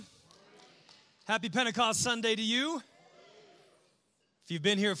Happy Pentecost Sunday to you. If you've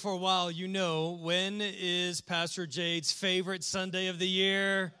been here for a while, you know when is Pastor Jade's favorite Sunday of the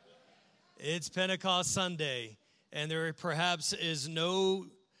year? It's Pentecost Sunday. And there perhaps is no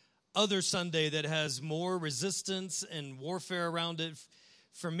other Sunday that has more resistance and warfare around it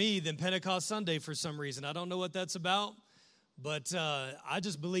for me than Pentecost Sunday for some reason. I don't know what that's about, but I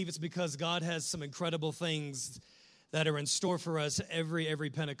just believe it's because God has some incredible things that are in store for us every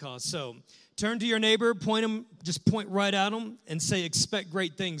Pentecost. So turn to your neighbor, point right at them and say, expect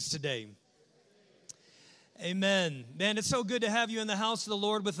great things today. Amen. Man, it's so good to have you in the house of the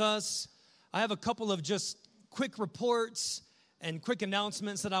Lord with us. I have a couple of just quick reports and quick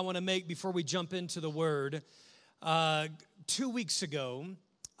announcements that I want to make before we jump into the Word. 2 weeks ago,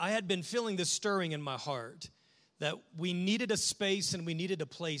 I had been feeling this stirring in my heart that we needed a space and we needed a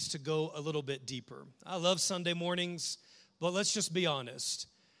place to go a little bit deeper. I love Sunday mornings, but let's just be honest.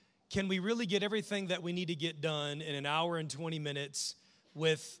 Can we really get everything that we need to get done in an hour and 20 minutes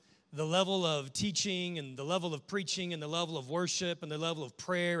with the level of teaching and the level of preaching and the level of worship and the level of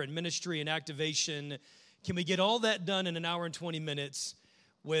prayer and ministry and activation? Can we get all that done in an hour and 20 minutes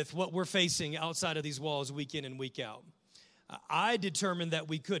with what we're facing outside of these walls week in and week out? I determined that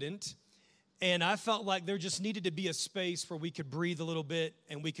we couldn't. And I felt like there just needed to be a space where we could breathe a little bit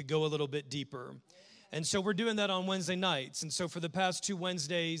and we could go a little bit deeper. And so we're doing that on Wednesday nights. And so for the past 2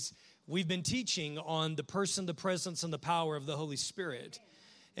 Wednesdays, we've been teaching on the person, the presence, and the power of the Holy Spirit.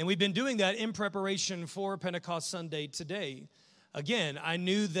 And we've been doing that in preparation for Pentecost Sunday today. Again, I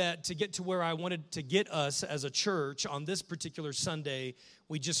knew that to get to where I wanted to get us as a church on this particular Sunday,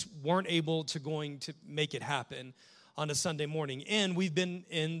 we just weren't able to going to make it happen on a Sunday morning. And we've been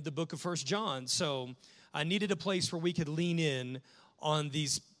in the book of 1 John. So I needed a place where we could lean in on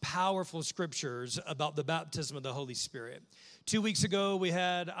these powerful scriptures about the baptism of the Holy Spirit. 2 weeks ago, we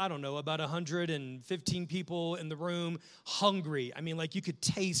had, about 115 people in the room, hungry. I mean, like you could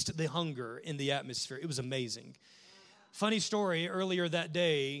taste the hunger in the atmosphere. It was amazing. Funny story, earlier that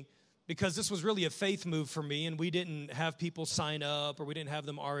day, because this was really a faith move for me, and we didn't have people sign up or we didn't have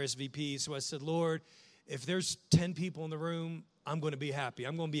them RSVP. So I said, Lord, if there's 10 people in the room, I'm going to be happy.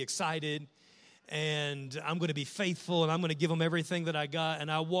 I'm going to be excited, and I'm going to be faithful, and I'm going to give them everything that I got. And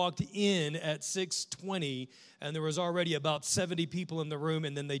I walked in at 6:20, and there was already about 70 people in the room,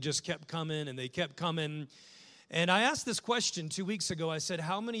 and then they just kept coming, and they kept coming. And I asked this question 2 weeks ago. I said,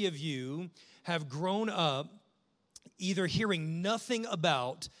 how many of you have grown up either hearing nothing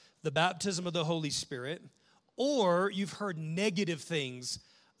about the baptism of the Holy Spirit, or you've heard negative things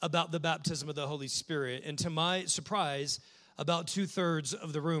about the baptism of the Holy Spirit? And to my surprise, about 2/3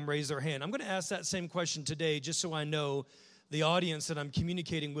 of the room raised their hand. I'm going to ask that same question today just so I know the audience that I'm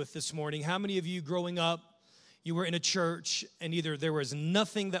communicating with this morning. How many of you growing up, you were in a church and either there was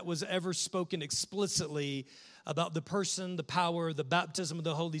nothing that was ever spoken explicitly about the person, the power, the baptism of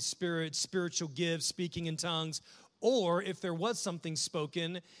the Holy Spirit, spiritual gifts, speaking in tongues, or if there was something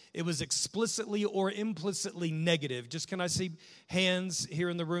spoken, it was explicitly or implicitly negative? Just can I see hands here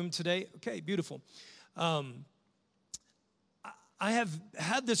in the room today? Okay, beautiful. I have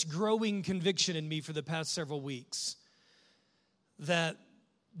had this growing conviction in me for the past several weeks that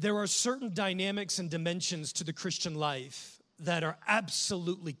there are certain dynamics and dimensions to the Christian life that are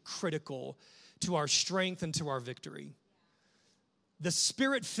absolutely critical to our strength and to our victory. The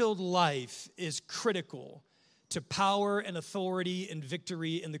Spirit-filled life is critical to power and authority and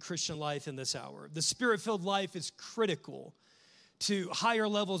victory in the Christian life in this hour. The Spirit-filled life is critical to higher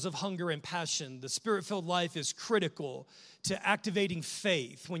levels of hunger and passion. The Spirit-filled life is critical to activating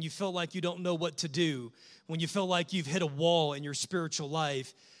faith when you feel like you don't know what to do, when you feel like you've hit a wall in your spiritual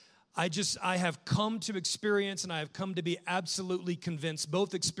life. I have come to experience and I have come to be absolutely convinced,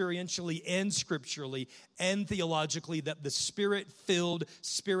 both experientially and scripturally and theologically, that the Spirit-filled,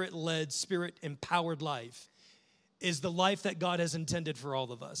 Spirit-led, Spirit-empowered life is the life that God has intended for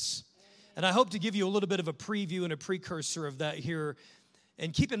all of us. And I hope to give you a little bit of a preview and a precursor of that here.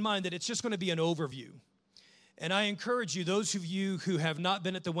 And keep in mind that it's just going to be an overview. And I encourage you, those of you who have not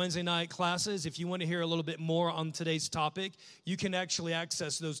been at the Wednesday night classes, if you want to hear a little bit more on today's topic, you can actually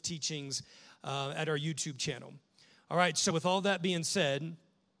access those teachings at our YouTube channel. All right, so with all that being said,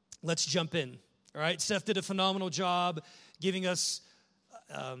 let's jump in. All right, Seth did a phenomenal job giving us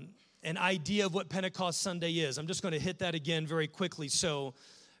an idea of what Pentecost Sunday is. I'm just going to hit that again very quickly. So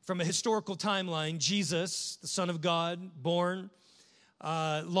from a historical timeline, Jesus, the Son of God, born,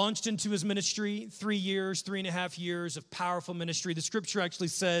 launched into his ministry, 3.5 years of powerful ministry. The scripture actually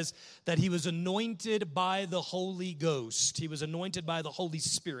says that he was anointed by the Holy Ghost. He was anointed by the Holy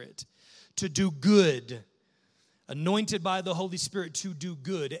Spirit to do good anointed by the Holy Spirit to do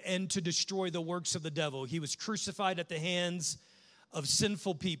good and to destroy the works of the devil. He was crucified at the hands of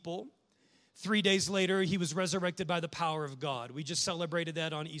sinful people. 3 days later, he was resurrected by the power of God. We just celebrated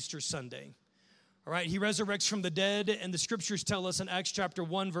that on Easter Sunday. All right, he resurrects from the dead, and the scriptures tell us in Acts chapter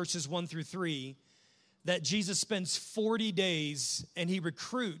 1, verses 1 through 3, that Jesus spends 40 days and he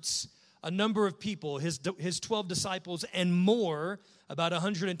recruits a number of people, his 12 disciples and more, about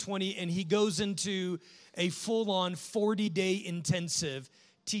 120, and he goes into a full-on 40-day intensive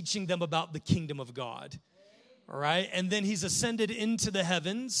teaching them about the kingdom of God. All right, and then he's ascended into the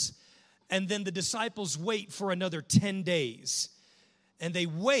heavens, and then the disciples wait for another 10 days. And they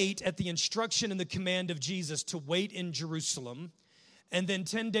wait at the instruction and the command of Jesus to wait in Jerusalem. And then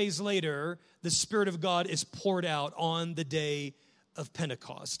 10 days later, the Spirit of God is poured out on the day of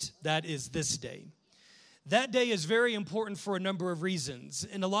Pentecost. That is this day. That day is very important for a number of reasons.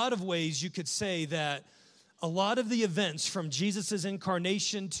 In a lot of ways, you could say that a lot of the events from Jesus'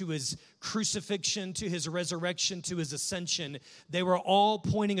 incarnation to his crucifixion, to his resurrection, to his ascension, they were all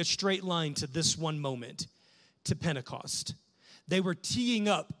pointing a straight line to this one moment, to Pentecost. They were teeing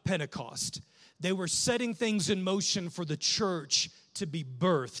up Pentecost. They were setting things in motion for the church to be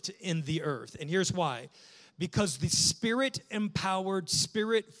birthed in the earth. And here's why. Because the Spirit-empowered,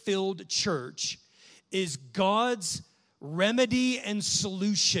 Spirit-filled church is God's remedy and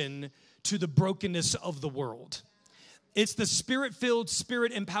solution to the brokenness of the world. It's the Spirit-filled,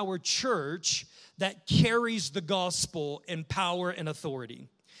 Spirit-empowered church that carries the gospel in power and authority.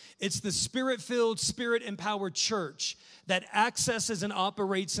 It's the Spirit-filled, Spirit-empowered church that accesses and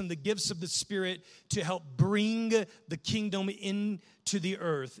operates in the gifts of the Spirit to help bring the kingdom into the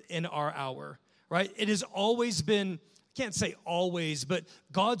earth in our hour, right? It has always been, I can't say always, but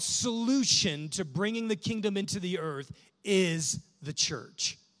God's solution to bringing the kingdom into the earth is the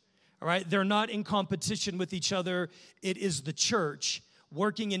church, all right? They're not in competition with each other. It is the church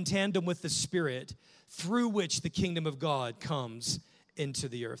working in tandem with the Spirit through which the kingdom of God comes into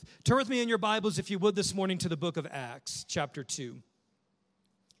the earth. Turn with me in your Bibles, if you would, this morning to the book of Acts, chapter 2.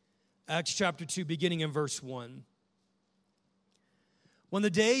 Acts chapter 2, beginning in verse 1. When the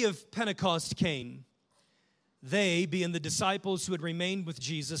day of Pentecost came, they, being the disciples who had remained with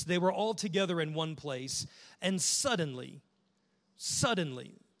Jesus, they were all together in one place, and suddenly,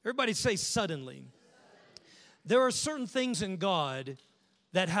 everybody say suddenly. There are certain things in God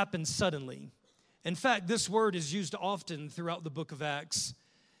that happen suddenly. In fact, this word is used often throughout the book of Acts.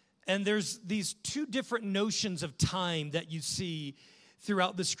 And there's these two different notions of time that you see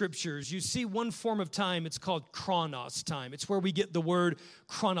throughout the scriptures. You see one form of time, it's called chronos time. It's where we get the word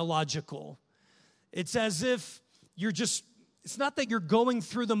chronological. It's as if it's not that you're going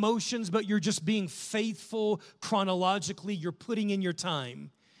through the motions, but you're just being faithful chronologically. You're putting in your time.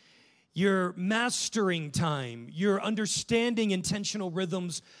 You're mastering time. You're understanding intentional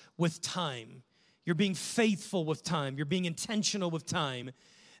rhythms with time. You're being faithful with time. You're being intentional with time.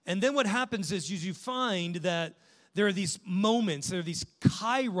 And then what happens is you find that there are these moments, there are these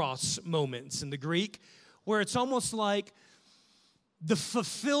kairos moments in the Greek, where it's almost like the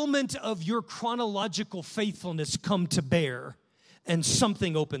fulfillment of your chronological faithfulness come to bear and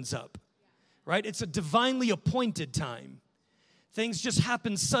something opens up, right? It's a divinely appointed time. Things just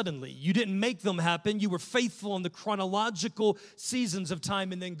happen suddenly. You didn't make them happen. You were faithful in the chronological seasons of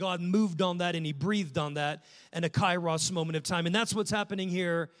time, and then God moved on that, and he breathed on that, and a kairos moment of time. And that's what's happening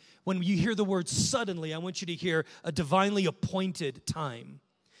here. When you hear the word suddenly, I want you to hear a divinely appointed time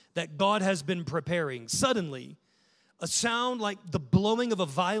that God has been preparing. Suddenly, a sound like the blowing of a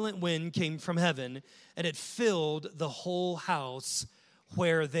violent wind came from heaven, and it filled the whole house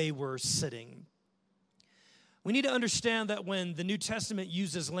where they were sitting. We need to understand that when the New Testament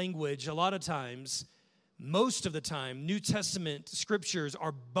uses language, a lot of times, most of the time, New Testament scriptures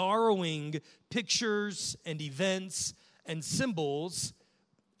are borrowing pictures and events and symbols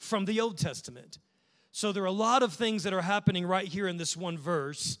from the Old Testament. So there are a lot of things that are happening right here in this one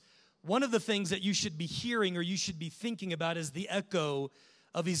verse. One of the things that you should be hearing or you should be thinking about is the echo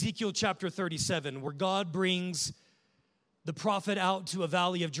of Ezekiel chapter 37, where God brings the prophet out to a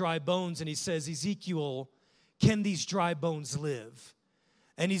valley of dry bones, and he says, Ezekiel, can these dry bones live?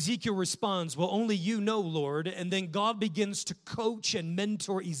 And Ezekiel responds, well, only you know, Lord. And then God begins to coach and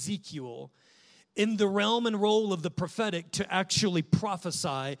mentor Ezekiel in the realm and role of the prophetic to actually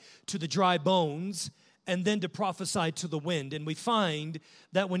prophesy to the dry bones and then to prophesy to the wind. And we find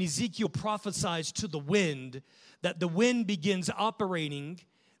that when Ezekiel prophesies to the wind, that the wind begins operating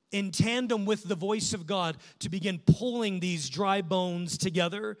in tandem with the voice of God to begin pulling these dry bones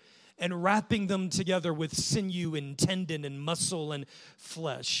together and wrapping them together with sinew and tendon and muscle and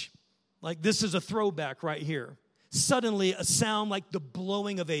flesh. Like this is a throwback right here. suddenly a sound like the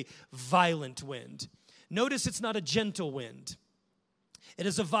blowing of a violent wind. Notice it's not a gentle wind. It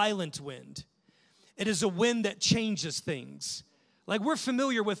is a violent wind. It is a wind that changes things. Like, we're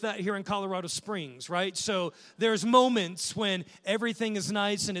familiar with that here in Colorado Springs, right? So there's moments when everything is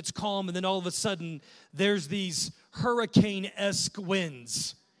nice and it's calm, and then all of a sudden there's these hurricane-esque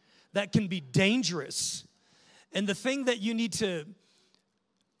winds that can be dangerous. And the thing that you need to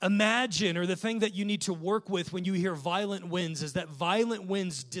imagine, or the thing that you need to work with when you hear violent winds, is that violent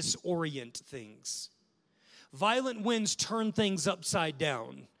winds disorient things. Violent winds turn things upside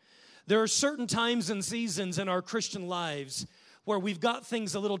down. There are certain times and seasons in our Christian lives where we've got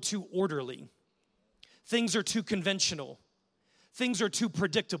things a little too orderly. Things are too conventional. Things are too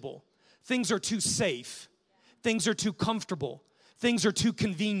predictable. Things are too safe. Things are too comfortable. Things are too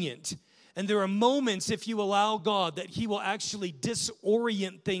convenient. And there are moments, if you allow God, that He will actually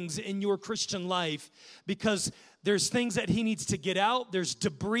disorient things in your Christian life, because there's things that He needs to get out. There's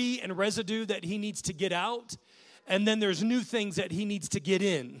debris and residue that He needs to get out. And then there's new things that He needs to get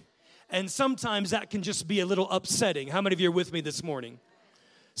in. And sometimes that can just be a little upsetting. How many of you are with me this morning?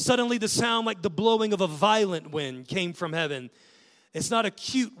 Suddenly the sound like the blowing of a violent wind came from heaven. It's not a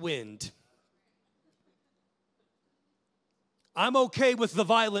cute wind. I'm okay with the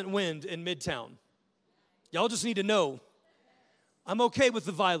violent wind in Midtown. Y'all just need to know. I'm okay with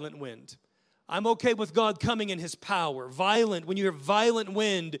the violent wind. I'm okay with God coming in His power. Violent, when you hear violent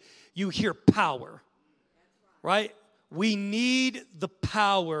wind, you hear power. Right? We need the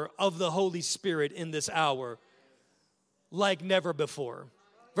power of the Holy Spirit in this hour like never before.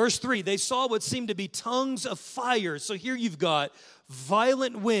 Verse 3, they saw what seemed to be tongues of fire. So here you've got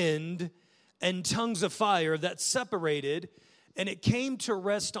violent wind and tongues of fire that separated, and it came to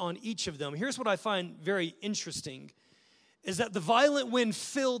rest on each of them. Here's what I find very interesting, is that the violent wind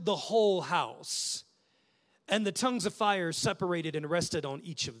filled the whole house, and the tongues of fire separated and rested on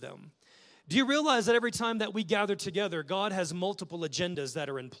each of them. Do you realize that every time that we gather together, God has multiple agendas that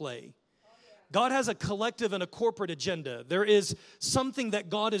are in play? God has a collective and a corporate agenda. There is something that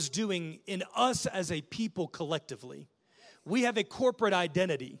God is doing in us as a people collectively. We have a corporate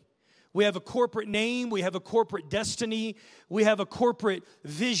identity. We have a corporate name. We have a corporate destiny. We have a corporate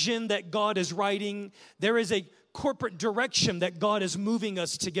vision that God is writing. There is a corporate direction that God is moving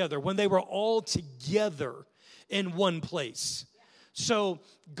us together when they were all together in one place. So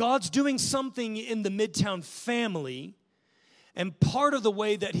God's doing something in the Midtown family, and part of the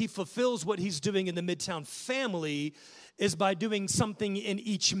way that He fulfills what He's doing in the Midtown family is by doing something in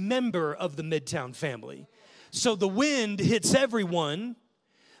each member of the Midtown family. So the wind hits everyone,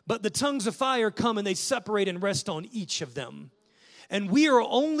 but the tongues of fire come and they separate and rest on each of them. And we are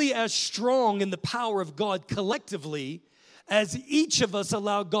only as strong in the power of God collectively as each of us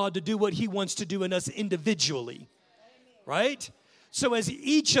allow God to do what He wants to do in us individually. Right? So as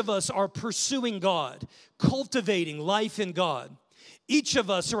each of us are pursuing God, cultivating life in God, each of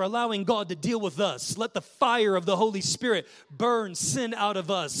us are allowing God to deal with us. Let the fire of the Holy Spirit burn sin out of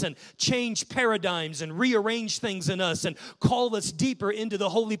us and change paradigms and rearrange things in us and call us deeper into the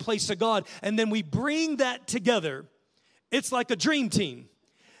holy place of God. And then we bring that together. It's like a dream team.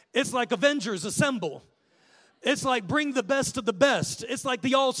 It's like Avengers Assemble. It's like bring the best of the best. It's like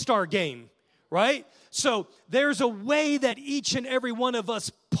the all-star game, right? So there's a way that each and every one of us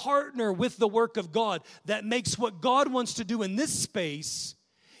partner with the work of God that makes what God wants to do in this space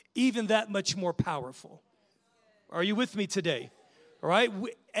even that much more powerful. Are you with me today? All right?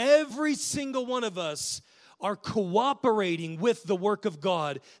 Every single one of us are cooperating with the work of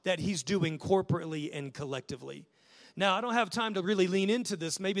God that He's doing corporately and collectively. Now, I don't have time to really lean into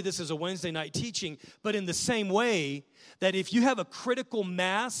this. Maybe this is a Wednesday night teaching, but in the same way that if you have a critical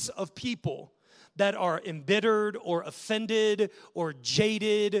mass of people that are embittered or offended or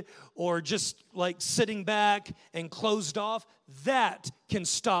jaded or just like sitting back and closed off, that can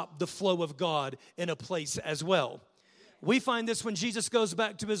stop the flow of God in a place as well. We find this when Jesus goes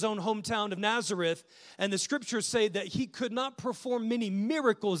back to His own hometown of Nazareth, and the scriptures say that He could not perform many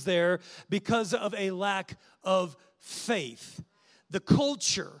miracles there because of a lack of faith. The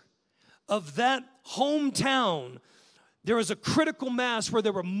culture of that hometown, there was a critical mass where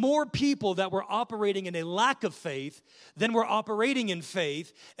there were more people that were operating in a lack of faith than were operating in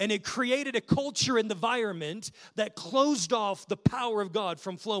faith, and it created a culture and environment that closed off the power of God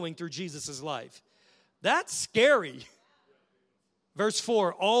from flowing through Jesus' life. That's scary. Verse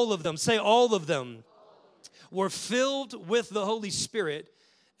 4, all of them, say all of them, were filled with the Holy Spirit,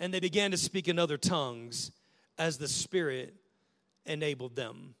 and they began to speak in other tongues as the Spirit enabled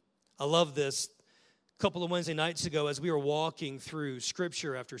them. I love this. couple of Wednesday nights ago, as we were walking through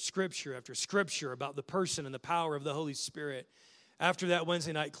scripture after scripture after scripture about the person and the power of the Holy Spirit, after that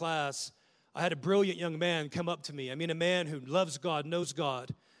Wednesday night class, I had a brilliant young man come up to me. I mean, a man who loves God, knows God,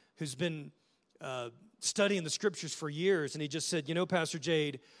 who's been studying the scriptures for years. And he just said, Pastor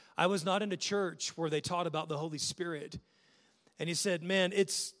Jade, I was not in a church where they taught about the Holy Spirit. And he said, man,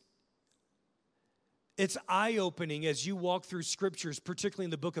 it's eye-opening as you walk through scriptures, particularly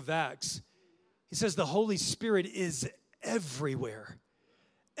in the book of Acts. He says the Holy Spirit is everywhere,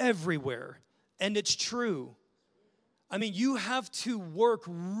 everywhere. And it's true. I mean, you have to work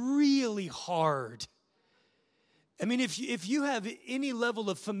really hard. I mean, if you have any level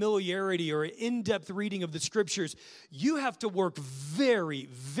of familiarity or in-depth reading of the scriptures, you have to work very,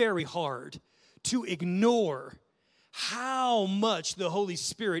 very hard to ignore how much the Holy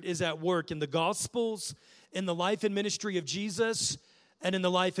Spirit is at work in the Gospels, in the life and ministry of Jesus, and in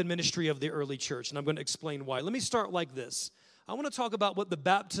the life and ministry of the early church. And I'm going to explain why. Let me start like this. I want to talk about what the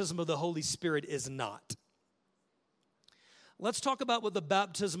baptism of the Holy Spirit is not. Let's talk about what the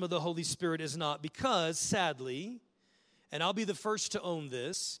baptism of the Holy Spirit is not, because sadly, and I'll be the first to own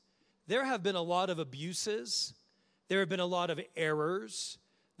this, there have been a lot of abuses, there have been a lot of errors,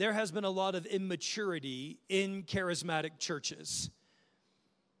 there has been a lot of immaturity in charismatic churches.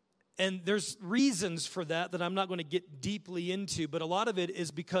 And there's reasons for that I'm not going to get deeply into, but a lot of it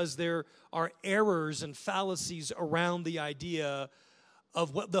is because there are errors and fallacies around the idea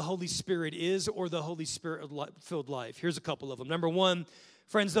of what the Holy Spirit is or the Holy Spirit-filled life. Here's a couple of them. Number one,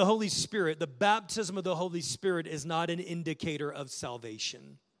 friends, the Holy Spirit, the baptism of the Holy Spirit is not an indicator of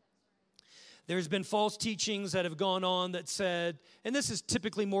salvation. There's been false teachings that have gone on that said, and this is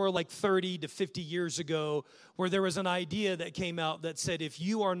typically more like 30 to 50 years ago, where there was an idea that came out that said if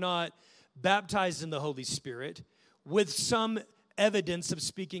you are not baptized in the Holy Spirit with some evidence of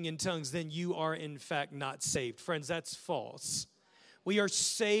speaking in tongues, then you are in fact not saved. Friends, that's false. We are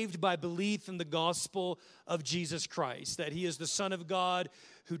saved by belief in the gospel of Jesus Christ, that he is the Son of God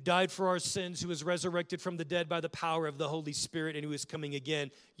who died for our sins, who was resurrected from the dead by the power of the Holy Spirit, and who is coming again.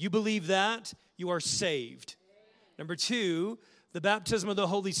 You believe that, you are saved. Number two, the baptism of the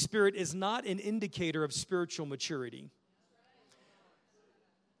Holy Spirit is not an indicator of spiritual maturity.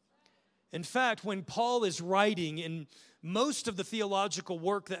 In fact, when Paul is writing in most of the theological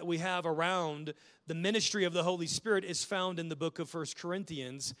work that we have around the ministry of the Holy Spirit is found in the book of 1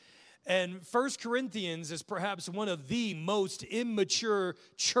 Corinthians. And 1 Corinthians is perhaps one of the most immature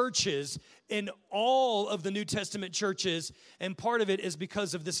churches in all of the New Testament churches. And part of it is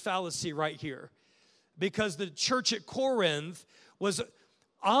because of this fallacy right here. Because the church at Corinth was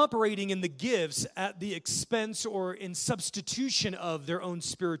operating in the gifts at the expense or in substitution of their own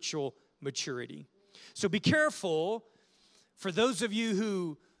spiritual maturity. So be careful. For those of you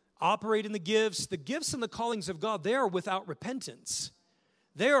who operate in the gifts and the callings of God, they are without repentance.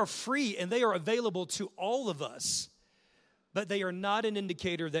 They are free and they are available to all of us. But they are not an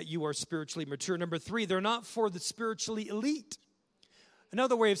indicator that you are spiritually mature. Number three, they're not for the spiritually elite.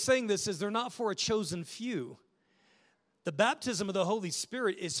 Another way of saying this is they're not for a chosen few. The baptism of the Holy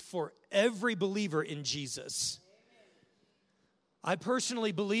Spirit is for every believer in Jesus. I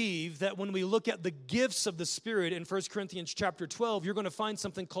personally believe that when we look at the gifts of the Spirit in 1 Corinthians chapter 12, you're going to find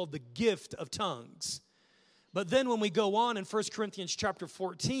something called the gift of tongues. But then when we go on in 1 Corinthians chapter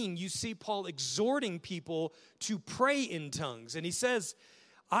 14, you see Paul exhorting people to pray in tongues. And he says,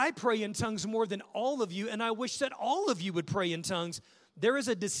 I pray in tongues more than all of you, and I wish that all of you would pray in tongues. There is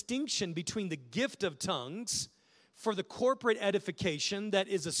a distinction between the gift of tongues for the corporate edification that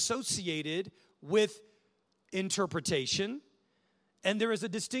is associated with interpretation. And there is a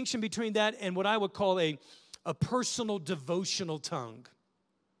distinction between that and what I would call a personal devotional tongue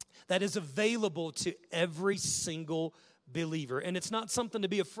that is available to every single believer. And it's not something to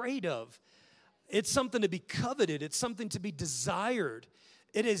be afraid of. It's something to be coveted. It's something to be desired.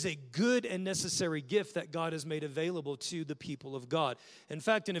 It is a good and necessary gift that God has made available to the people of God. In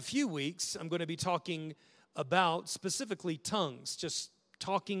fact, in a few weeks, I'm going to be talking about specifically tongues, just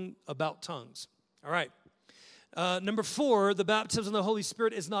talking about tongues. All right. Number four, the baptism of the Holy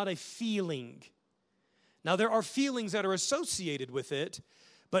Spirit is not a feeling. Now, there are feelings that are associated with it,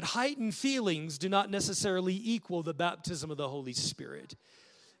 but heightened feelings do not necessarily equal the baptism of the Holy Spirit.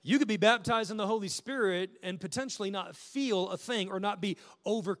 You could be baptized in the Holy Spirit and potentially not feel a thing or not be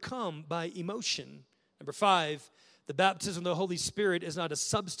overcome by emotion. Number five, the baptism of the Holy Spirit is not a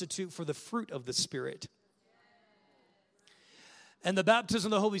substitute for the fruit of the Spirit. And the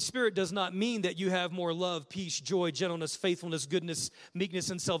baptism of the Holy Spirit does not mean that you have more love, peace, joy, gentleness, faithfulness, goodness, meekness,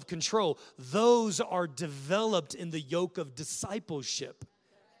 and self-control. Those are developed in the yoke of discipleship.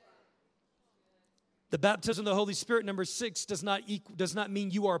 The baptism of the Holy Spirit, number 6, does not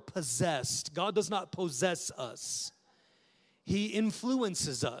mean you are possessed. God does not possess us. He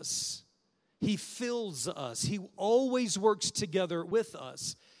influences us. He fills us. He always works together with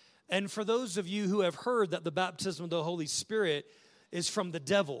us. And for those of you who have heard that the baptism of the Holy Spirit is from the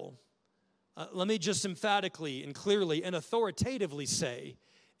devil, let me just emphatically and clearly and authoritatively say,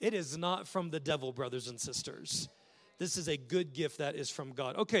 it is not from the devil, brothers and sisters. This is a good gift that is from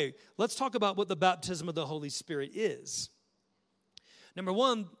God. Okay, let's talk about what the baptism of the Holy Spirit is. Number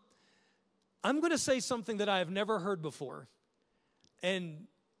 1, I'm going to say something that I have never heard before. And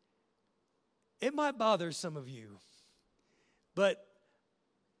it might bother some of you. But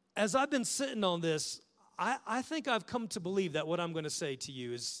as I've been sitting on this, I think I've come to believe that what I'm going to say to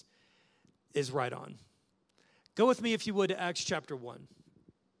you is right on. Go with me, if you would, to Acts chapter 1.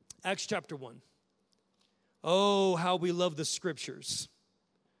 Acts chapter 1. Oh, how we love the Scriptures.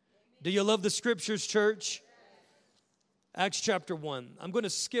 Do you love the Scriptures, church? Acts chapter 1. I'm going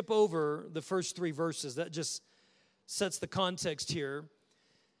to skip over the first 3 verses. That just sets the context here.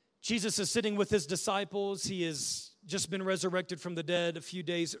 Jesus is sitting with his disciples. He has just been resurrected from the dead a few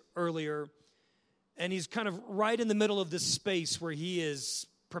days earlier. And he's kind of right in the middle of this space where he is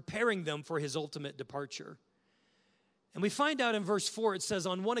preparing them for his ultimate departure. And we find out in verse 4, it says,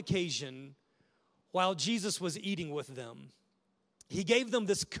 on one occasion, while Jesus was eating with them, he gave them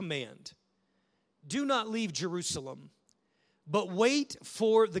this command: do not leave Jerusalem, but wait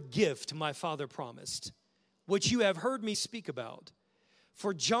for the gift my Father promised, which you have heard me speak about.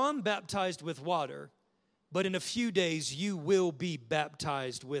 For John baptized with water, but in a few days you will be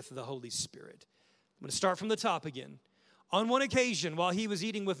baptized with the Holy Spirit. I'm going to start from the top again. On one occasion, while he was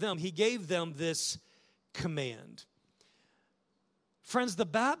eating with them, he gave them this command. Friends, the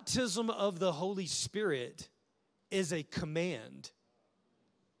baptism of the Holy Spirit is a command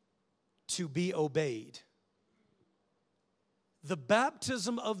to be obeyed. The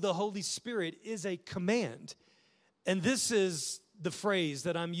baptism of the Holy Spirit is a command. And this is the phrase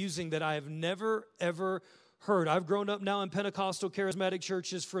that I'm using that I have never, ever heard. I've grown up now in Pentecostal charismatic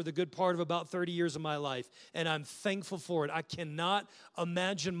churches for the good part of about 30 years of my life, and I'm thankful for it. I cannot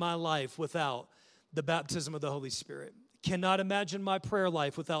imagine my life without the baptism of the Holy Spirit. Cannot imagine my prayer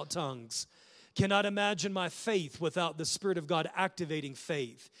life without tongues. Cannot imagine my faith without the Spirit of God activating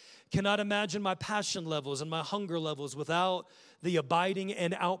faith. Cannot imagine my passion levels and my hunger levels without the abiding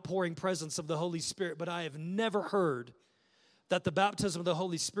and outpouring presence of the Holy Spirit. But I have never heard that the baptism of the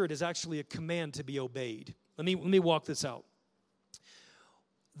Holy Spirit is actually a command to be obeyed. Let me walk this out.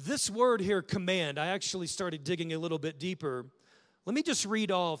 This word here, command, I actually started digging a little bit deeper. Let me just read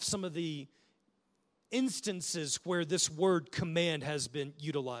off some of the instances where this word command has been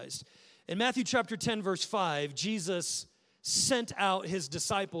utilized. In Matthew chapter 10, verse 5, Jesus sent out his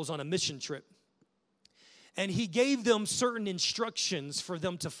disciples on a mission trip. And he gave them certain instructions for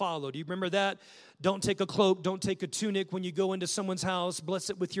them to follow. Do you remember that? Don't take a cloak, don't take a tunic when you go into someone's house, bless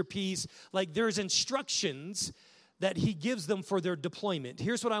it with your peace. Like, there's instructions that he gives them for their deployment.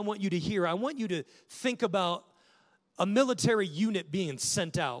 Here's what I want you to hear. I want you to think about a military unit being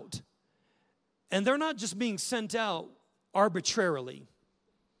sent out. And they're not just being sent out arbitrarily.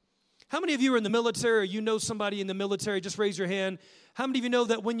 How many of you are in the military, or you know somebody in the military? Just raise your hand. How many of you know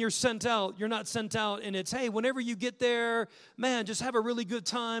that when you're sent out, you're not sent out and it's, hey, whenever you get there, man, just have a really good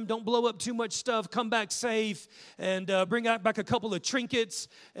time. Don't blow up too much stuff. Come back safe and bring back a couple of trinkets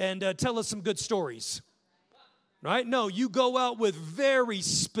and tell us some good stories. Right? No, you go out with very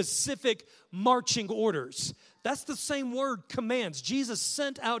specific marching orders. That's the same word, commands. Jesus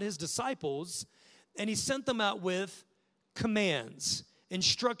sent out his disciples, and he sent them out with commands,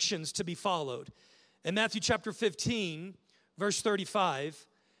 instructions to be followed. In Matthew chapter 15, verse 35,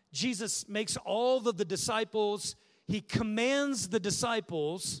 Jesus makes all of the disciples, he commands the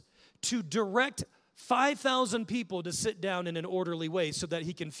disciples to direct 5,000 people to sit down in an orderly way so that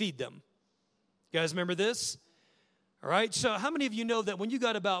he can feed them. You guys remember this? All right, so how many of you know that when you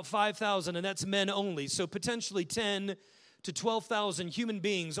got about 5,000, and that's men only, so potentially 10 to 12,000 human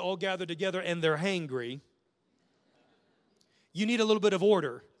beings all gathered together and they're hangry, you need a little bit of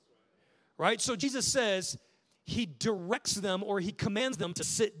order, right? So Jesus says he directs them, or he commands them to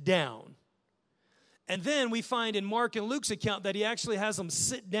sit down. And then we find in Mark and Luke's account that he actually has them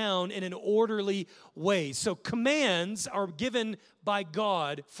sit down in an orderly way. So commands are given by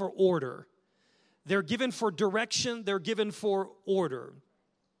God for order. They're given for direction. They're given for order.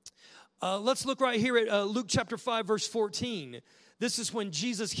 Let's look right here at Luke chapter 5, verse 14. This is when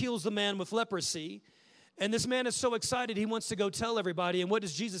Jesus heals the man with leprosy. And this man is so excited, he wants to go tell everybody. And what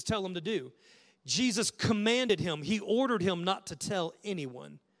does Jesus tell him to do? Jesus commanded him. He ordered him not to tell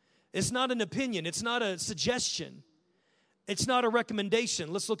anyone. It's not an opinion. It's not a suggestion. It's not a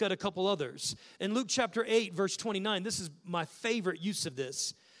recommendation. Let's look at a couple others. In Luke chapter 8, verse 29, this is my favorite use of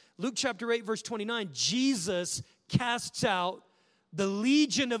this. Luke chapter 8, verse 29, Jesus casts out the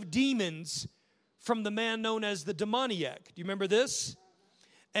legion of demons from the man known as the demoniac. Do you remember this?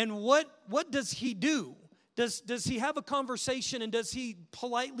 And what does he do? Does he have a conversation, and does he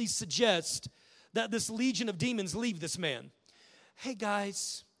politely suggest that this legion of demons leave this man? Hey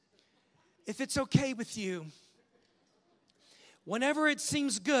guys, if it's okay with you, whenever it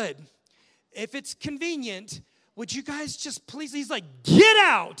seems good, if it's convenient, would you guys just please, he's like, get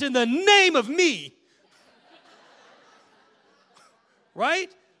out in the name of me.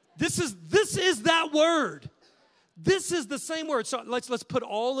 Right? This is that word. This is the same word. So let's put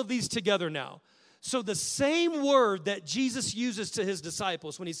all of these together now. So the same word that Jesus uses to his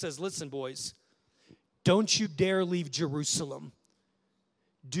disciples when he says, listen, boys, don't you dare leave Jerusalem.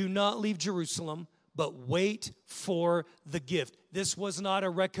 Do not leave Jerusalem, but wait for the gift. This was not a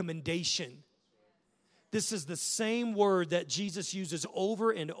recommendation. This is the same word that Jesus uses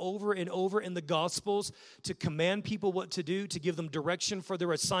over and over and over in the Gospels to command people what to do, to give them direction for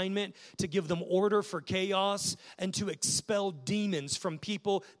their assignment, to give them order for chaos, and to expel demons from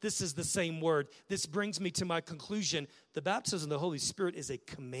people. This is the same word. This brings me to my conclusion. The baptism of the Holy Spirit is a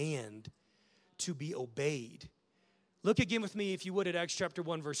command to be obeyed. Look again with me, if you would, at Acts chapter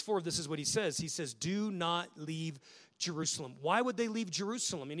 1, verse 4. This is what he says. He says, do not leave Jerusalem. Why would they leave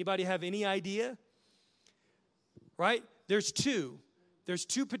Jerusalem? Anybody have any idea? Right? There's two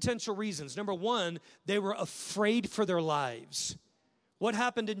potential reasons. Number one, they were afraid for their lives. What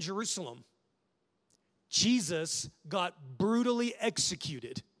happened in Jerusalem? Jesus got brutally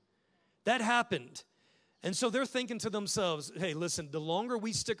executed. That happened. And so they're thinking to themselves, hey, listen, the longer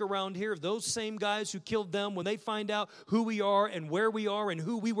we stick around here, those same guys who killed them, when they find out who we are and where we are and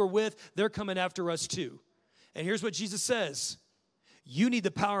who we were with, they're coming after us too. And here's what Jesus says. You need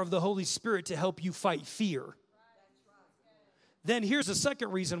the power of the Holy Spirit to help you fight fear. Then here's a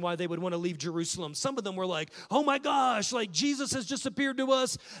second reason why they would want to leave Jerusalem. Some of them were like, oh my gosh, like Jesus has just appeared to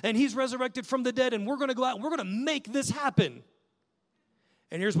us and he's resurrected from the dead and we're going to go out and we're going to make this happen.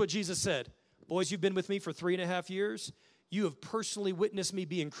 And here's what Jesus said. Boys, you've been with me for 3.5 years. You have personally witnessed me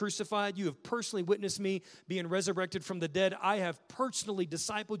being crucified. You have personally witnessed me being resurrected from the dead. I have personally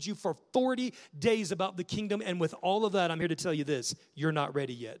discipled you for 40 days about the kingdom. And with all of that, I'm here to tell you this. You're not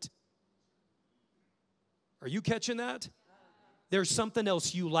ready yet. Are you catching that? There's something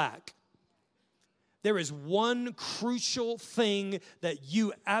else you lack. There is one crucial thing that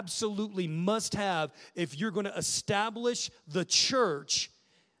you absolutely must have if you're going to establish the church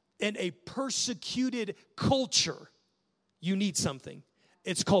in a persecuted culture. You need something.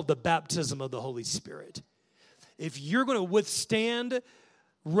 It's called the baptism of the Holy Spirit. If you're going to withstand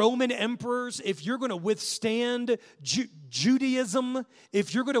Roman emperors, if you're going to withstand Judaism,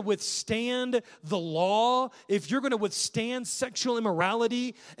 if you're going to withstand the law, if you're going to withstand sexual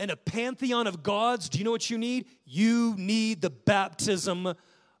immorality and a pantheon of gods, do you know what you need? You need the baptism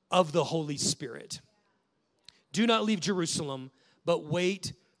of the Holy Spirit. Do not leave Jerusalem, but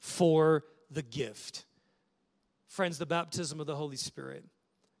wait for the gift. Friends, the baptism of the Holy Spirit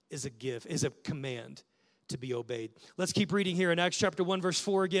is a gift, is a command to be obeyed. Let's keep reading here in Acts chapter 1, verse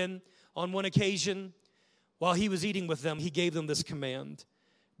 4 again. On one occasion, while he was eating with them, he gave them this command.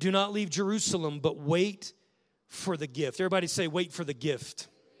 Do not leave Jerusalem, but wait for the gift. Everybody say, wait for the gift.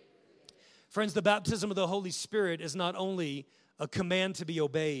 Friends, the baptism of the Holy Spirit is not only a command to be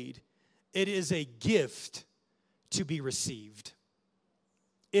obeyed, it is a gift to be received.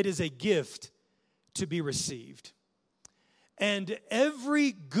 It is a gift to be received. And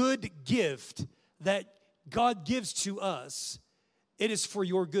every good gift that God gives to us, it is for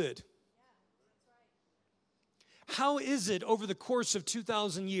your good. How is it over the course of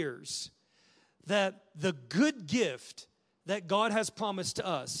 2,000 years that the good gift that God has promised to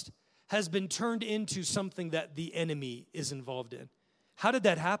us has been turned into something that the enemy is involved in? How did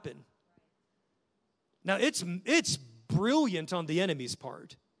that happen? Now, it's brilliant on the enemy's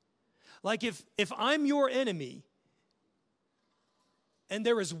part. Like if I'm your enemy, and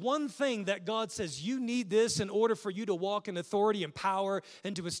there is one thing that God says, you need this in order for you to walk in authority and power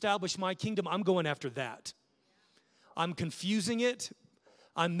and to establish my kingdom, I'm going after that. I'm confusing it.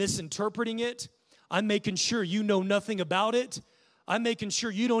 I'm misinterpreting it. I'm making sure you know nothing about it. I'm making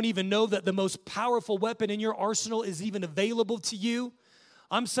sure you don't even know that the most powerful weapon in your arsenal is even available to you.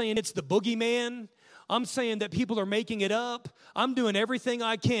 I'm saying it's the boogeyman. I'm saying that people are making it up. I'm doing everything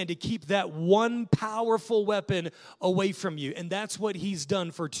I can to keep that one powerful weapon away from you. And that's what he's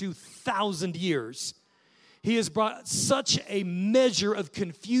done for 2,000 years. He has brought such a measure of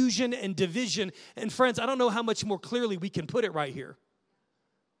confusion and division. And friends, I don't know how much more clearly we can put it right here.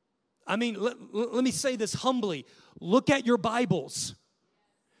 I mean, let me say this humbly. Look at your Bibles.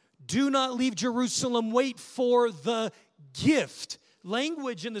 Do not leave Jerusalem. Wait for the gift.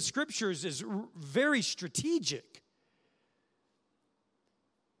 Language in the scriptures is very strategic.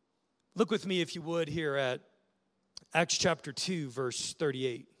 Look with me, if you would, here at Acts chapter 2, verse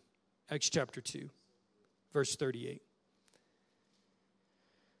 38. Acts chapter 2, verse 38.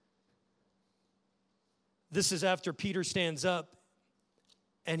 This is after Peter stands up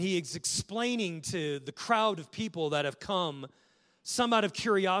and he is explaining to the crowd of people that have come, some out of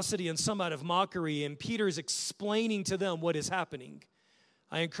curiosity and some out of mockery, and Peter is explaining to them what is happening.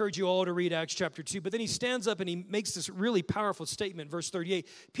 I encourage you all to read Acts chapter 2, but then he stands up and he makes this really powerful statement, verse 38.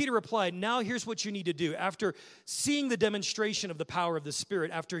 Peter replied, "Now here's what you need to do. After seeing the demonstration of the power of the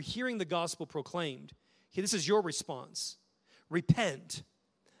Spirit, after hearing the gospel proclaimed," this is your response, "repent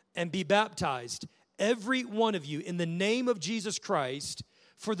and be baptized, every one of you, in the name of Jesus Christ,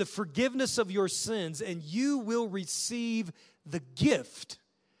 for the forgiveness of your sins, and you will receive the gift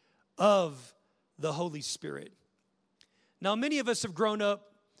of the Holy Spirit." Now, many of us have grown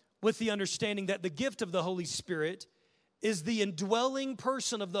up with the understanding that the gift of the Holy Spirit is the indwelling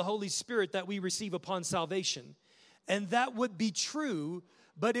person of the Holy Spirit that we receive upon salvation. And that would be true,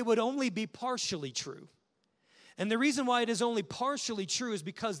 but it would only be partially true. And the reason why it is only partially true is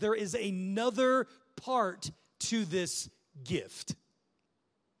because there is another part to this gift.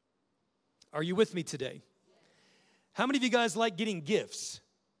 Are you with me today? How many of you guys like getting gifts?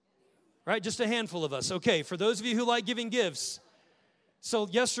 Right, just a handful of us. Okay, for those of you who like giving gifts. So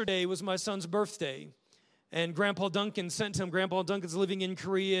yesterday was my son's birthday, and Grandpa Duncan sent him. Grandpa Duncan's living in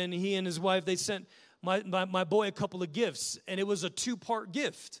Korea, and he and his wife, they sent my boy a couple of gifts, and it was a two-part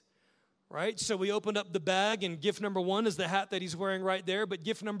gift, right? So we opened up the bag, and gift number one is the hat that he's wearing right there, but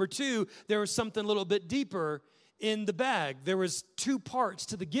gift number two, there was something a little bit deeper in the bag. There was two parts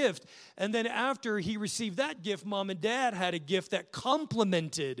to the gift, and then after he received that gift, Mom and Dad had a gift that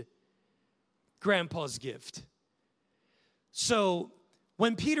complemented Grandpa's gift. So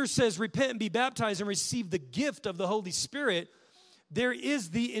when Peter says, "Repent and be baptized and receive the gift of the Holy Spirit," there is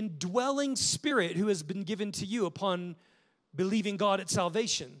the indwelling Spirit who has been given to you upon believing God at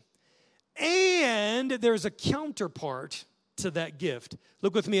salvation. And there's a counterpart to that gift.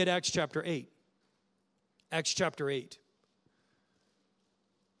 Look with me at Acts chapter 8. Acts chapter 8.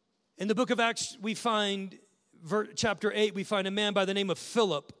 In the book of Acts, we find, chapter 8, we find a man by the name of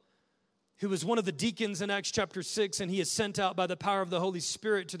Philip, who was one of the deacons in Acts chapter 6, and he is sent out by the power of the Holy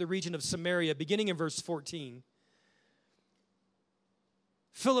Spirit to the region of Samaria, beginning in verse 14.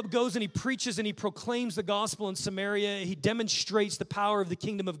 Philip goes and he preaches and he proclaims the gospel in Samaria. He demonstrates the power of the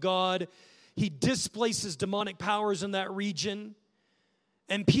kingdom of God. He displaces demonic powers in that region.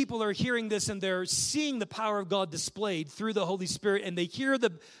 And people are hearing this and they're seeing the power of God displayed through the Holy Spirit, and they hear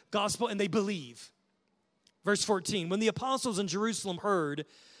the gospel and they believe. Verse 14, when the apostles in Jerusalem heard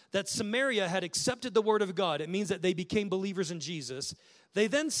that Samaria had accepted the word of God, it means that they became believers in Jesus, they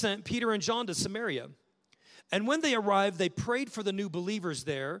then sent Peter and John to Samaria. And when they arrived, they prayed for the new believers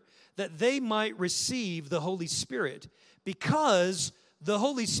there that they might receive the Holy Spirit, because the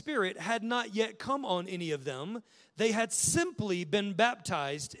Holy Spirit had not yet come on any of them. They had simply been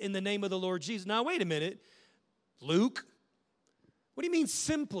baptized in the name of the Lord Jesus. Now, wait a minute. Luke, what do you mean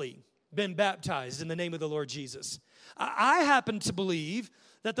simply been baptized in the name of the Lord Jesus? I happen to believe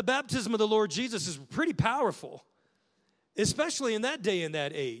that the baptism of the Lord Jesus is pretty powerful, especially in that day and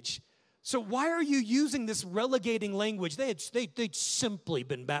that age. So why are you using this relegating language? They'd simply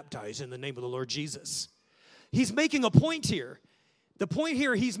been baptized in the name of the Lord Jesus. He's making a point here. The point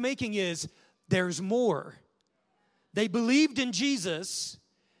here he's making is there's more. They believed in Jesus,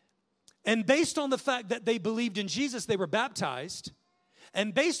 and based on the fact that they believed in Jesus, they were baptized.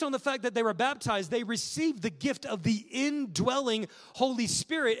 And based on the fact that they were baptized, they received the gift of the indwelling Holy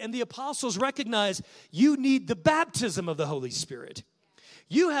Spirit. And the apostles recognized you need the baptism of the Holy Spirit.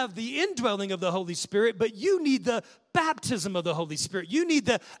 You have the indwelling of the Holy Spirit, but you need the baptism of the Holy Spirit. You need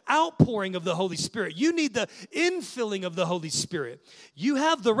the outpouring of the Holy Spirit. You need the infilling of the Holy Spirit. You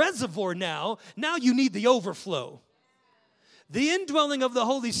have the reservoir now. Now you need the overflow. The indwelling of the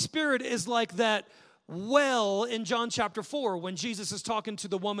Holy Spirit is like that well in John chapter 4 when Jesus is talking to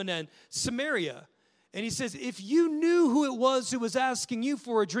the woman in Samaria. And he says, if you knew who it was who was asking you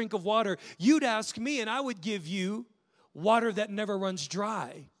for a drink of water, you'd ask me and I would give you water that never runs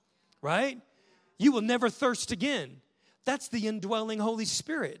dry, right? You will never thirst again. That's the indwelling Holy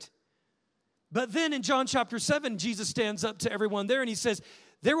Spirit. But then in John chapter 7, Jesus stands up to everyone there and he says,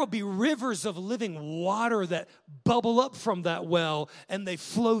 there will be rivers of living water that bubble up from that well and they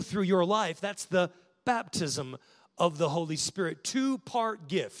flow through your life. That's the baptism of the Holy Spirit. 2-part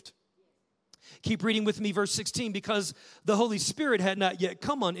gift. Keep reading with me, verse 16. Because the Holy Spirit had not yet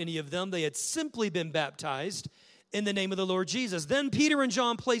come on any of them, they had simply been baptized in the name of the Lord Jesus. Then Peter and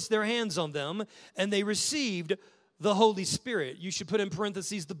John placed their hands on them, and they received the Holy Spirit. You should put in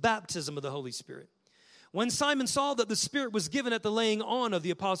parentheses the baptism of the Holy Spirit. When Simon saw that the Spirit was given at the laying on of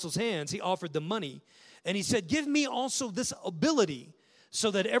the apostles' hands, he offered them money. And he said, give me also this ability, so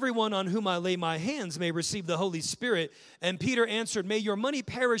that everyone on whom I lay my hands may receive the Holy Spirit. And Peter answered, may your money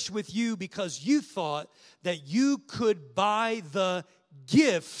perish with you, because you thought that you could buy the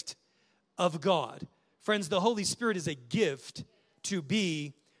gift of God. Friends, the Holy Spirit is a gift to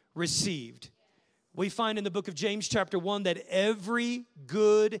be received. We find in the book of James chapter 1 that every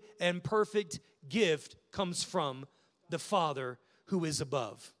good and perfect gift comes from the Father who is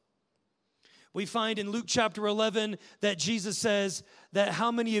above. We find in Luke chapter 11 that Jesus says that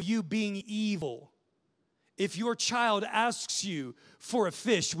how many of you being evil, if your child asks you for a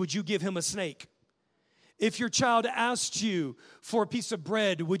fish, would you give him a snake? If your child asked you for a piece of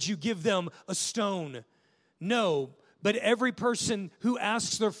bread, would you give them a stone? No, but every person who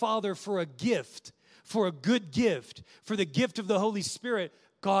asks their father for a gift, for a good gift, for the gift of the Holy Spirit,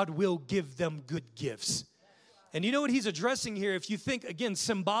 God will give them good gifts. And you know what he's addressing here? If you think, again,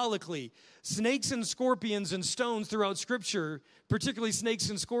 symbolically, snakes and scorpions and stones throughout Scripture, particularly snakes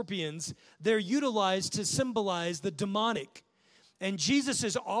and scorpions, they're utilized to symbolize the demonic. And Jesus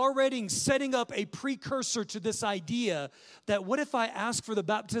is already setting up a precursor to this idea that what if I ask for the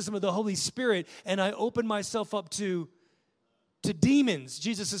baptism of the Holy Spirit and I open myself up to demons?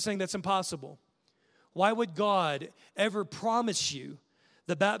 Jesus is saying that's impossible. Why would God ever promise you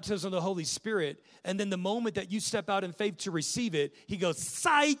the baptism of the Holy Spirit, and then the moment that you step out in faith to receive it, he goes,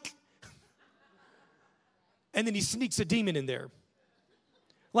 psych! And then he sneaks a demon in there.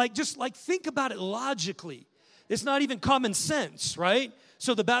 Just think about it logically. It's not even common sense, right?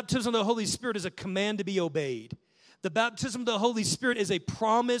 So the baptism of the Holy Spirit is a command to be obeyed. The baptism of the Holy Spirit is a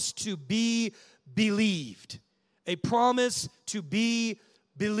promise to be believed. A promise to be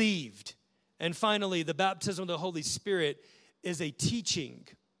believed. And finally, the baptism of the Holy Spirit is a teaching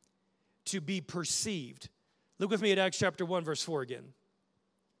to be perceived. Look with me at Acts chapter 1, verse 4 again.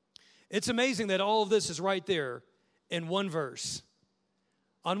 It's amazing that all of this is right there in one verse.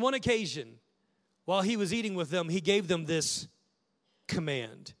 On one occasion, while he was eating with them, he gave them this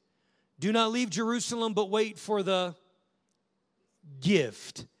command. Do not leave Jerusalem, but wait for the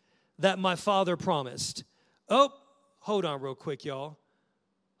gift that my Father promised. Oh, hold on real quick, y'all.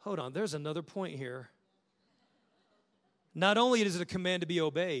 Hold on, there's another point here. Not only is it a command to be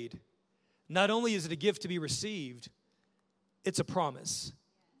obeyed, not only is it a gift to be received, it's a promise.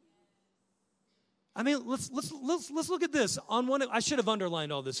 I mean, let's look at this. I should have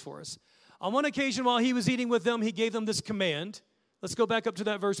underlined all this for us. On one occasion while he was eating with them, he gave them this command. Let's go back up to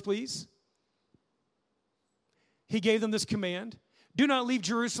that verse, please. He gave them this command. Do not leave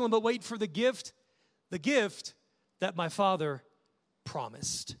Jerusalem, but wait for the gift that my Father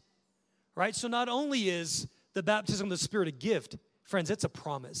promised. Right? So not only is the baptism of the Spirit a gift, friends, it's a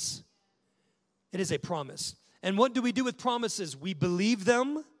promise. It is a promise. And what do we do with promises? We believe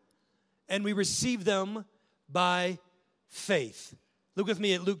them and we receive them by faith. Look with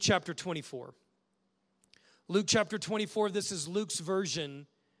me at Luke chapter 24. Luke chapter 24, this is Luke's version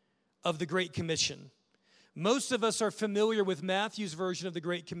of the Great Commission. Most of us are familiar with Matthew's version of the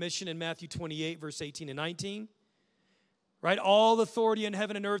Great Commission in Matthew 28, verse 18 and 19. Right? All authority in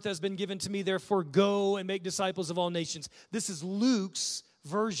heaven and earth has been given to me, therefore go and make disciples of all nations. This is Luke's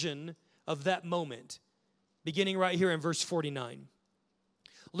version of that moment, beginning right here in verse 49.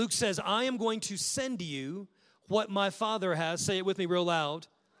 Luke says, I am going to send to you what my Father has, say it with me real loud,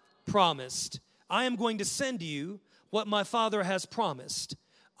 promised. I am going to send to you what my Father has promised.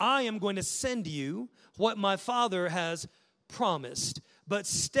 I am going to send to you what my Father has promised. But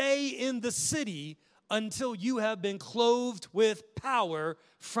stay in the city until you have been clothed with power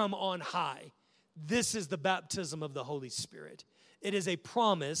from on high. This is the baptism of the Holy Spirit. It is a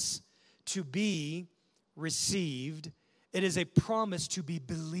promise to be received. It is a promise to be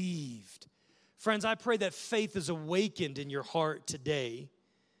believed. Friends, I pray that faith is awakened in your heart today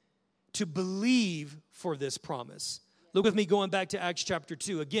to believe for this promise. Look with me going back to Acts chapter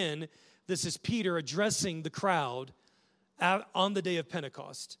 2. Again, this is Peter addressing the crowd on the day of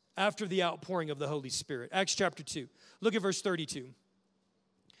Pentecost, after the outpouring of the Holy Spirit. Acts chapter 2. Look at verse 32.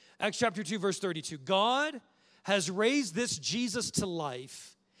 Acts chapter 2, verse 32. God has raised this Jesus to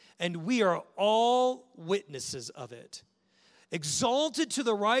life, and we are all witnesses of it. exalted to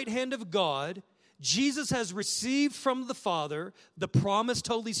the right hand of God, Jesus has received from the Father the promised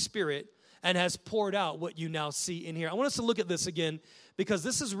Holy Spirit and has poured out what you now see in here. I want us to look at this again because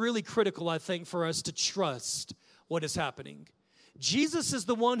this is really critical, I think, for us to trust what is happening. Jesus is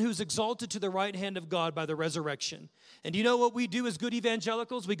the one who's exalted to the right hand of God by the resurrection. And you know what we do as good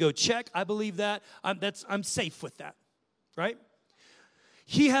evangelicals? We go, check, I believe that. I'm safe with that, right?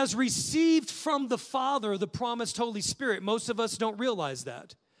 He has received from the Father the promised Holy Spirit. Most of us don't realize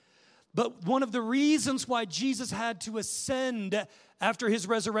that. But one of the reasons why Jesus had to ascend after his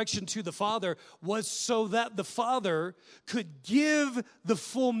resurrection to the Father was so that the Father could give the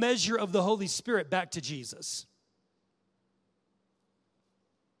full measure of the Holy Spirit back to Jesus.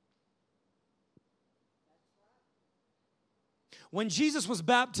 When Jesus was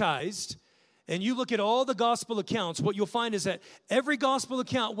baptized, and you look at all the gospel accounts, what you'll find is that every gospel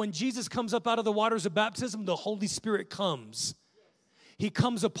account, when Jesus comes up out of the waters of baptism, the Holy Spirit comes. He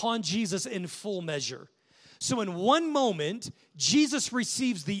comes upon Jesus in full measure. So in one moment, Jesus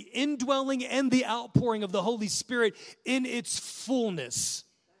receives the indwelling and the outpouring of the Holy Spirit in its fullness,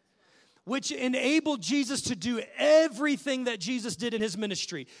 which enabled Jesus to do everything that Jesus did in his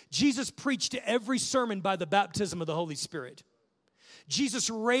ministry. Jesus preached every sermon by the baptism of the Holy Spirit. Jesus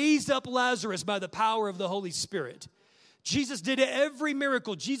raised up Lazarus by the power of the Holy Spirit. Jesus did every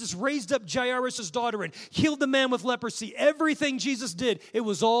miracle. Jesus raised up Jairus' daughter and healed the man with leprosy. Everything Jesus did, it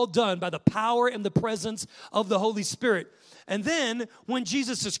was all done by the power and the presence of the Holy Spirit. And then when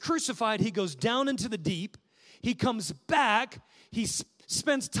Jesus is crucified, he goes down into the deep. He comes back. He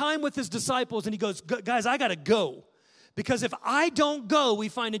spends time with his disciples and he goes, guys, I got to go. Because if I don't go, we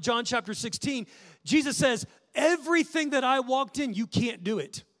find in John chapter 16, Jesus says, everything that I walked in, you can't do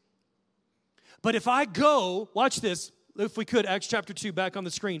it. But if I go, watch this, if we could, Acts chapter 2, back on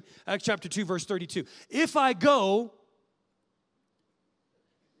the screen. Acts chapter 2, verse 32. If I go,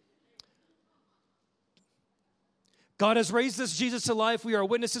 God has raised this Jesus to life. We are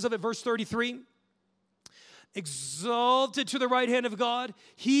witnesses of it. Verse 33. Exalted to the right hand of God,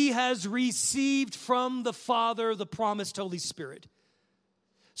 he has received from the Father the promised Holy Spirit.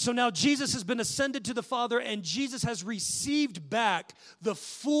 So now Jesus has been ascended to the Father, and Jesus has received back the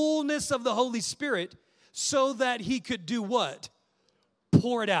fullness of the Holy Spirit so that he could do what?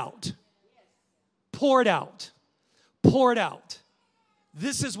 Pour it out. Pour it out. Pour it out.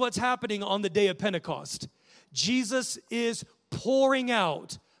 This is what's happening on the day of Pentecost. Jesus is pouring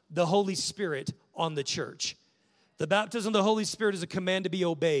out the Holy Spirit on the church. The baptism of the Holy Spirit is a command to be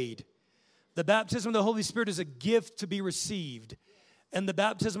obeyed. The baptism of the Holy Spirit is a gift to be received. And the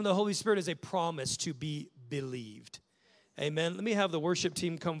baptism of the Holy Spirit is a promise to be believed. Amen. Let me have the worship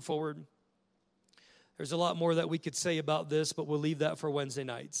team come forward. There's a lot more that we could say about this, but we'll leave that for Wednesday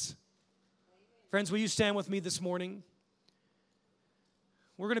nights. Friends, will you stand with me this morning?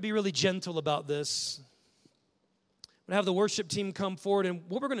 We're going to be really gentle about this. I'm going to have the worship team come forward, and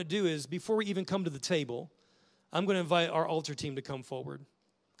what we're going to do is, before we even come to the table, I'm going to invite our altar team to come forward.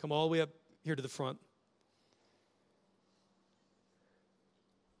 Come all the way up here to the front.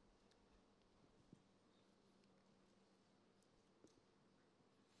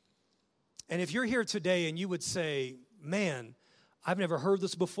 And if you're here today and you would say, man, I've never heard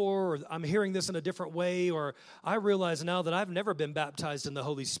this before, or I'm hearing this in a different way, or I realize now that I've never been baptized in the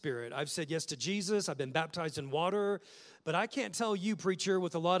Holy Spirit. I've said yes to Jesus. I've been baptized in water, but I can't tell you, preacher,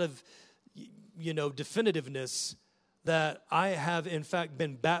 with a lot of, definitiveness that I have, in fact,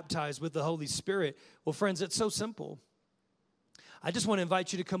 been baptized with the Holy Spirit. Well, friends, it's so simple. I just want to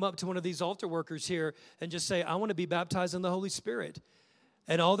invite you to come up to one of these altar workers here and just say, I want to be baptized in the Holy Spirit.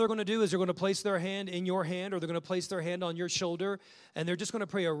 And all they're going to do is they're going to place their hand in your hand, or they're going to place their hand on your shoulder, and they're just going to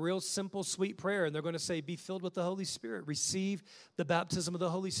pray a real simple, sweet prayer. And they're going to say, be filled with the Holy Spirit. Receive the baptism of the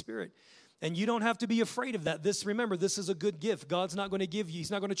Holy Spirit. And you don't have to be afraid of that. Remember, this is a good gift. God's not going to give you,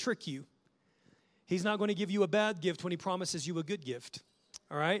 he's not going to trick you. He's not going to give you a bad gift when he promises you a good gift.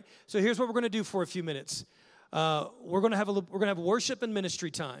 All right? So here's what we're going to do for a few minutes. We're going to have worship and ministry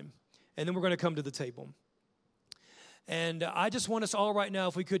time, and then we're going to come to the table. And I just want us all right now,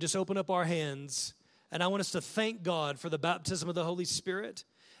 if we could just open up our hands, and I want us to thank God for the baptism of the Holy Spirit,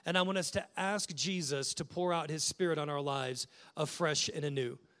 and I want us to ask Jesus to pour out his Spirit on our lives afresh and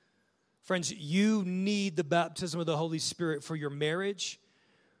anew. Friends, you need the baptism of the Holy Spirit for your marriage.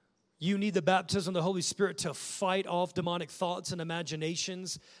 You need the baptism of the Holy Spirit to fight off demonic thoughts and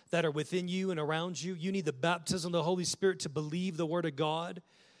imaginations that are within you and around you. You need the baptism of the Holy Spirit to believe the Word of God.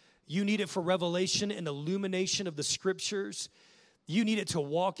 You need it for revelation and illumination of the Scriptures. You need it to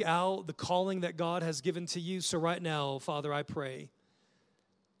walk out the calling that God has given to you. So right now, Father, I pray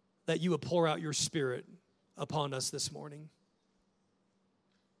that you would pour out your Spirit upon us this morning.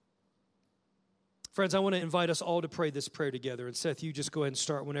 Friends, I want to invite us all to pray this prayer together. And Seth, you just go ahead and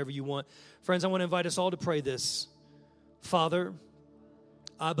start whenever you want. Friends, I want to invite us all to pray this. Father,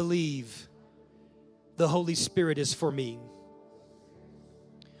 I believe the Holy Spirit is for me.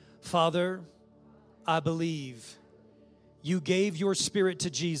 Father, I believe you gave your Spirit to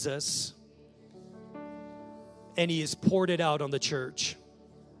Jesus and He has poured it out on the church.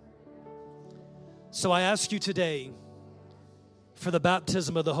 So I ask you today for the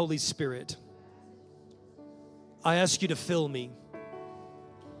baptism of the Holy Spirit. I ask you to fill me.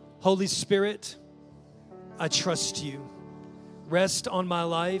 Holy Spirit, I trust you. Rest on my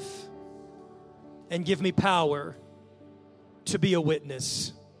life and give me power to be a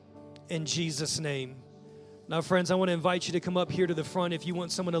witness. In Jesus' name. Now, friends, I want to invite you to come up here to the front if you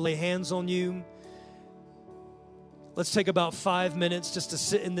want someone to lay hands on you. Let's take about 5 minutes just to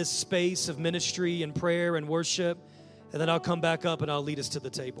sit in this space of ministry and prayer and worship, and then I'll come back up and I'll lead us to the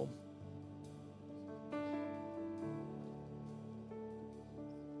table.